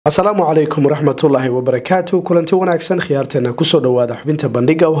السلام عليكم ورحمة الله وبركاته كلنتي wanaagsan khiyaarteena ku soo dhawaada xubinta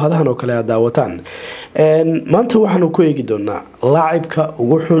bandhiga oo hadahan oo kale daawataan maanta waxaanu ku eegi doonaa laacibka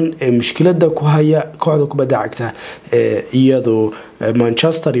ugu xun ee mushkilada ku haya kooxda kubadda cagta iyadoo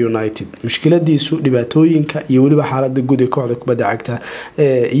Manchester United mushkiladiisu dhibaatooyinka iyo waliba xaaladda guud ee kooxda kubadda cagta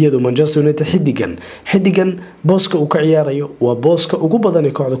iyadoo Manchester United xidigan booska uu ka ciyaarayo waa booska ugu badan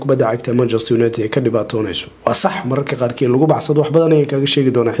ee kooxda kubadda cagta Manchester United ka dhibaatoonayso waa sax mararka qaarkii lagu baxsado wax badan ay kaga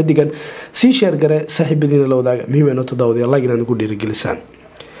sheegi doonaa xidigan si sheer gare saaxiibadiina la wadaaga muhiimano tadawadiya like inaan ku dhiirigelisaan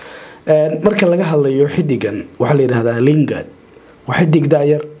marka laga hadlayo xidigan waxa la yiraahdaa Lingard وحدك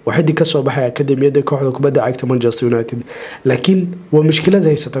داير وحدك كسب بحياة أكاديمية كوحدة كبدأ عكت مانشستر يونايتد لكن ومشكلة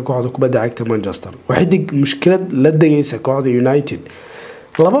هي كوحدة كبدأ عكت مانشستر وحدك مشكلة لدى كوحدة يونايتد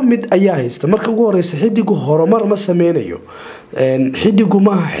لابد مد أيها استمر كجوريس حدك هرمر ما سمينيو حدك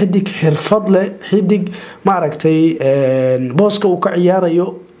ما حدك حرفض له حدك معركتي باسكو وكعياريو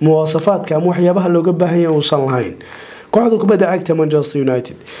مواصفات كموحية بها لو جبها هي وصلهاين kooxda kubadda cagta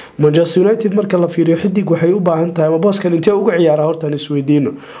Manchester United marka la fiiriyo xidig waxay u baahan tahay booskan intee uga ciyaara hortan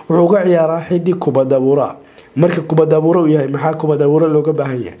isweydiino wuxuu uga ciyaaraa xidig kubadda buura marka kubadda buura uu yahay maxaa kubadda buura looga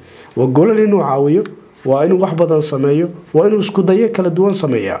baahan yahay waa gool inuu caawiyo waa inuu wax badan sameeyo waa inuu isku dayo kala duwan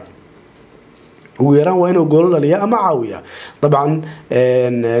sameeyaa ugu yaraan waa inuu gool dhaliyo ama caawiyo dabcan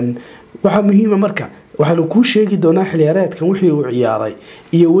waxa muhiim marka waxaanu ku sheegi doonaa xiliyaareedkan wixii uu ciyaaray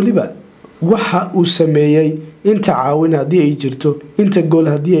iyo waliba waxa uu sameeyay inta caawin hadii ay jirto inta gool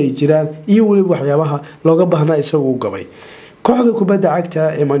hadii ay jiraan iyo waliba waxyaabaha looga baahnaa isagu gabay kooxda kubadda cagta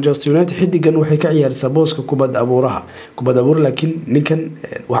ee Manchester United xidigan waxay ka ciyaaraysaa booska kubadda abuur laakiin ninkan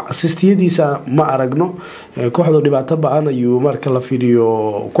wax assistiyadiisa ma aragno kooxda dhibaato ba'an ayuu marka la fiiriyo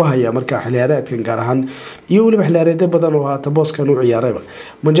ku haya marka xiliyaareedkan gaar ahaan iyo waliba xiliyaareed badan oo haata booskan uu ciyaarayba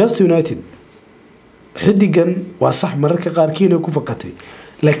Manchester United xidigan waa sax mararka qaarkiina ku fakatay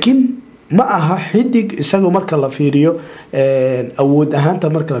laakiin ما أها حدق إسقو مركل la fiiriyo awood ahaanta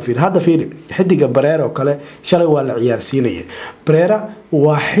marka la fiiriyo hada fiiri xidiga Pereira oo kale shalay waa la ciyaarsiinayay Pereira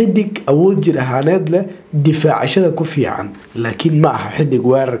waa xidig awood jir ahaaneed leh difaacashada ku fiican laakiin ma aha xidig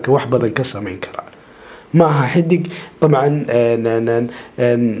weerarka wax badan ka sameyn kara ما aha xidig طبعا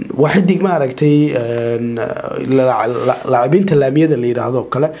وحدق ما aragtay لاعبين laamiyada la yiraahdo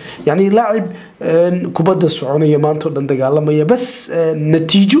kale يعني لاعب kubadda soconaya maanta dhan dagaalamaya bas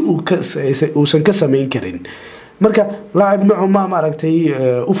natiijo uu san ka sameyn karin marka laacib nooc ma aragtay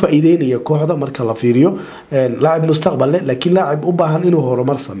u faa'iideynaya kooxda marka la fiiriyo laacib mustaqbal laakiin laacib u baahan inuu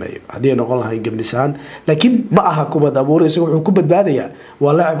horumar sameeyo hadii noqon lahayn gabdhisaan laakiin ma aha kubadda abuur isagu wuxuu ku badbaadaya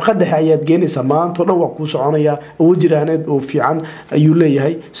waa laacib qadax ayaad geenaysaa maanta dhan waa ku soconaya wajiraaneed oo fiican ayuu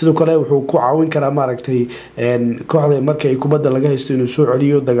leeyahay sidoo kale wuxuu ku caawin karaa ma aragtay kooxda marka ay kubadda laga haysto inuu soo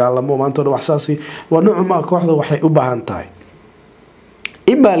celiyo dagaalamo maanta dhan wax saasi waa nooc ma kooxda waxay u baahan tahay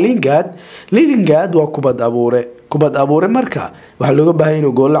إما لينغارد وكبد أبورة مركا وحلوجا بهاي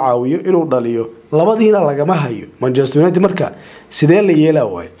نقول عاويو إنه ضليو لبضينا لجماعة هيو مانشستر يونايتد مركا سيدا اللي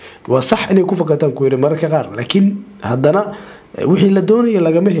يلاوي وصح إنه يكون فكرتان كوير مركا غير لكن هدنا وحي لدوني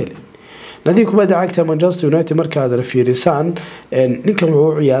لجماعة نادي كبد عكتا مانشستر يونايتد مركا هذا في رسان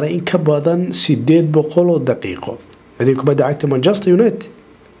نكمل عيارة إن كبدان سديد بقولو دقيقة نادي كبد عكتا مانشستر يونايتد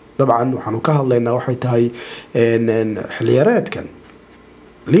طبعا وحنوكها الله إنه واحد هاي حليارات كان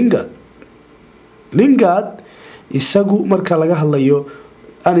Lingard isagu marka laga hadlayo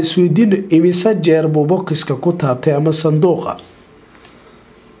aan isweydiin imisa jeer buu bokiska ku taabtay ama sanduuqa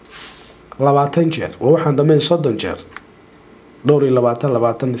 20 jeer waxaan dhameyn 30 jeer dhowr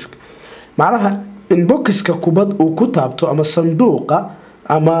 20 macnaha in bokiska kubad uu ku taabto ama sanduuqa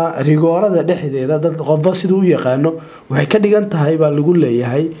ama rigoorada dhexdeeda dad qofba sidoo u yaqaano waxay ka dhigan tahay baa lagu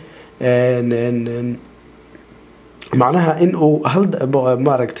leeyahay معناها إن أو هل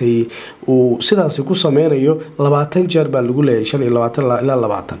ماركتي وسيداسي كوسا مينيو 20 jeer baa lagu leeyahay 25 ilaa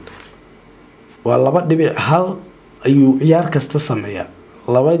 20 waa laba dhibic hal ayuu ciyaar kasta sameeyaa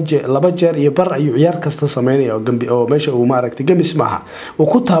laba jeer iyo bar ayuu ciyaar kasta sameeyaa oo meesha uu maaragtay gamis maaha oo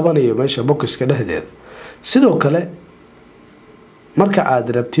ku taabanayo meesha bokiska dhexdeeda sidoo kale marka aad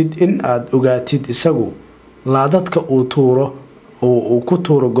rabtid in aad ogaatid isagu laadadka uu tuuro oo ku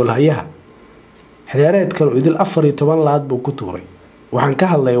tuuro golhayaha xiliyaareedkan oo idil 14 laad buu ku tuuray waxaan ka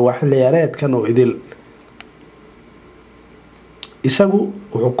hadlay waa xiliyaareedkan oo idil isagu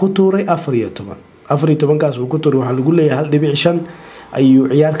wuxuu ku tuuray 14 kaas uu ku tuuray waxa lagu leeyahay 1.5 ayuu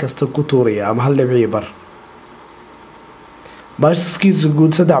ciyaar kasta ku tuuraya ama 1.5 bar baaskiisa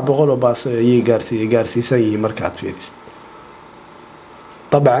guud 300 baas ayay gaarsiisan yihiin marka aad fiirisid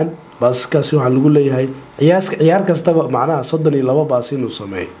طبعا baaskaasi waxa lagu leeyahay ciyaar kasta macnaha 32 baas inuu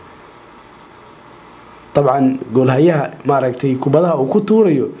sameeyo طبعا goolhayaha maaragtay kubadaha uu ku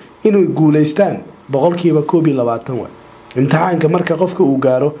tuurayo inuu guuleystaan boqolkiiba 12 imtixaanka marka qofka uu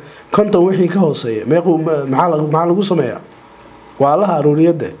gaaro konton wixii ka hooseeya maxaa lagu sameeyaa waa la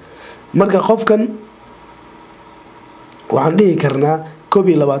aruuriyada marka qofkan waxaan dhihi karnaa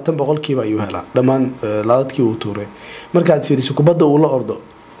 12 boqolkiiba ayuu helaa dhammaan laadadkii uu tuuray markaad fiiriso kubadda uu la ordo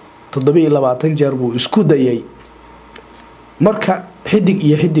 27 jeer buu isku dayay marka xidig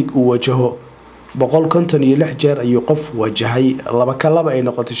iyo xidig uu wajaho 156 jeer ayuu qof wajahay laba ka laba ay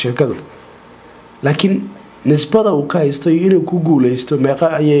noqotay sheekadu laakiin nisbada uu ka haysto inuu ku guuleysto meeqa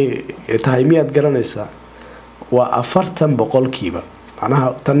ayay tahay miyaad garanaysaa waa 40 boqolkiiba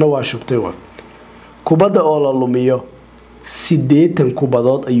macnaha tanna waa shubtay waa kubadda oo la lumiyo 80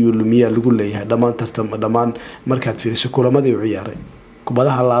 kubadood ayuu lumiyaa lagu leeyahay dhammaan markaad fiiriso kulamadii uu ciyaaray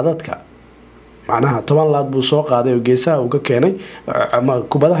kubadaha laadadka macnaha 10 laad buu soo qaaday oo geesaha uu ka keenay ama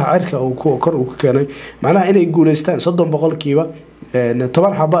kubadaha cirka uu kor uu ka keenay macnaha inay guuleystaan 30 boqolkiiba 10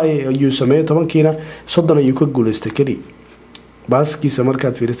 xaba ayuu sameeyay 10 kiina 30 ayuu ka guuleystay kali baaskiisa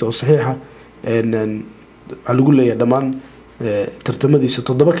markaad fiiriso oo saxiixa lagu leeyahay dhammaan tartamadiisa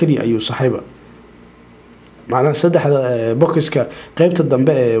 7 kali ayuu saxiiba macnaha saddexda boxiska qaybta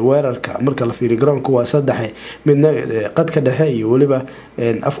dambe ee weerarka marka la fiiriyo garoonku waa saddex midna qadka dhexe iyo waliba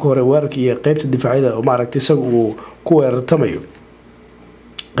afka hore weerarka iyo qaybta difaacida oo maaragtay isagu uu ku weerartamayo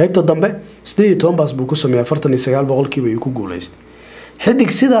qaybta dambe 18 baas buu ku sameeyay 49 boqolkiiba ayuu ku guuleystay xidig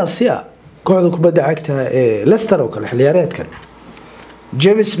sidaas kooxda kubadda cagta ee Leicester oo kale xiliyaareedkan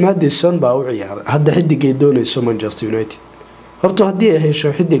James Maddison baa u ciyaaray hadda xidigay doonayso Manchester United horta haddii ay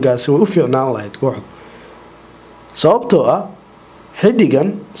hesho xidigaas way u fiicnaan lahayd kooxda sababtoo xidigan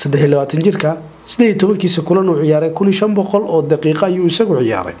 23 jirka 18kiisa kulan uu ciyaaray 1500 oo daqiiqo ayuu isagu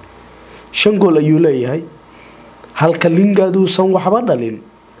ciyaaray 5 gool ayuu leeyahay halka Lingard uu san waxba dhalin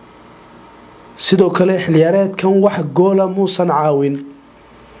sidoo kale xiliyaareedkan wax goola muusan caawin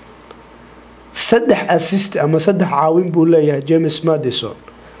 3 assist ama 3 caawin buu leeyahay James Maddison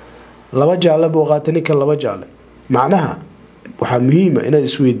 2 jaale buu qaatay ninka 2 jaale macnaha waxa muhiim ah inaad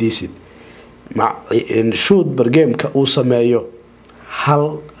isweydiisid shoot bargameka uu sameeyo hal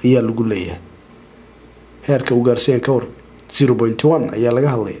ayaa lagu leeyahay heerka uu gaarsiin ka war 0.1 ayaa laga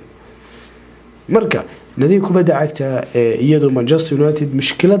hadlay marka nadiif kubadda cagta iyadoo Manchester United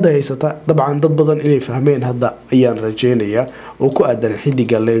mushkilada haysata dabcan dad badan inay fahmeen hadda ayaan rajeynayaa oo ku aadan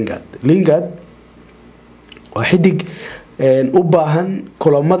xidiga Lingard waa xidig u baahan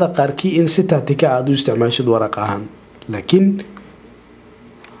kulamada qaarkii in si tactica aad u isticmaashid waraq ahaan laakiin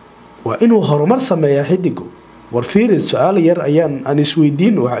waa inuu horumar sameeyaa xidigu war fiiri su'aal yar ayaan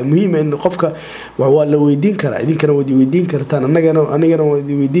isweydiin waxa muhiim in qofka waa la weydiin karaa idinkana wadi weydiin kartaan anagana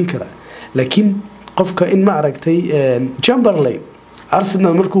wadi weydiin karaa laakiin qofka in ma aragtay Chamberlain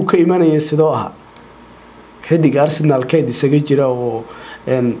Arsenal markuu ka imanayay sidoo aha xidig Arsenal kayd isaga jira oo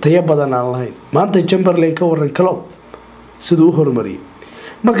tayo badan aan lahayn maanta Chamberlain ka waran Klopp sidoo u horumariyay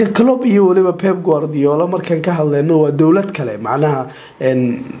marka Klopp iyo waliba Pep Guardiola markan ka hadlayno waa dawlad kale macnaha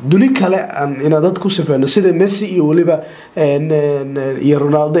duni kale aan ina dad ku safeeno sida Messi iyo waliba iyo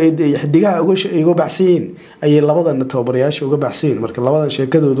Ronaldo ay xidigaha uga baxseen ay labadan tababarayaasha uga baxseen marka labadan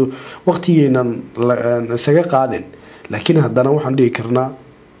sheekadoodu waqtigeena isaga qaadin laakiin haddana waxaan dhihi karnaa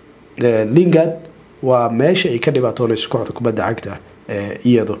Lingard waa meesha ay ka dhibaatoonayso kooxda kubadda cagta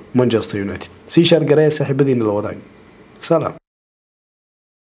iyadoo Manchester United si shar gareey saaxiibadiina la wadaag salaam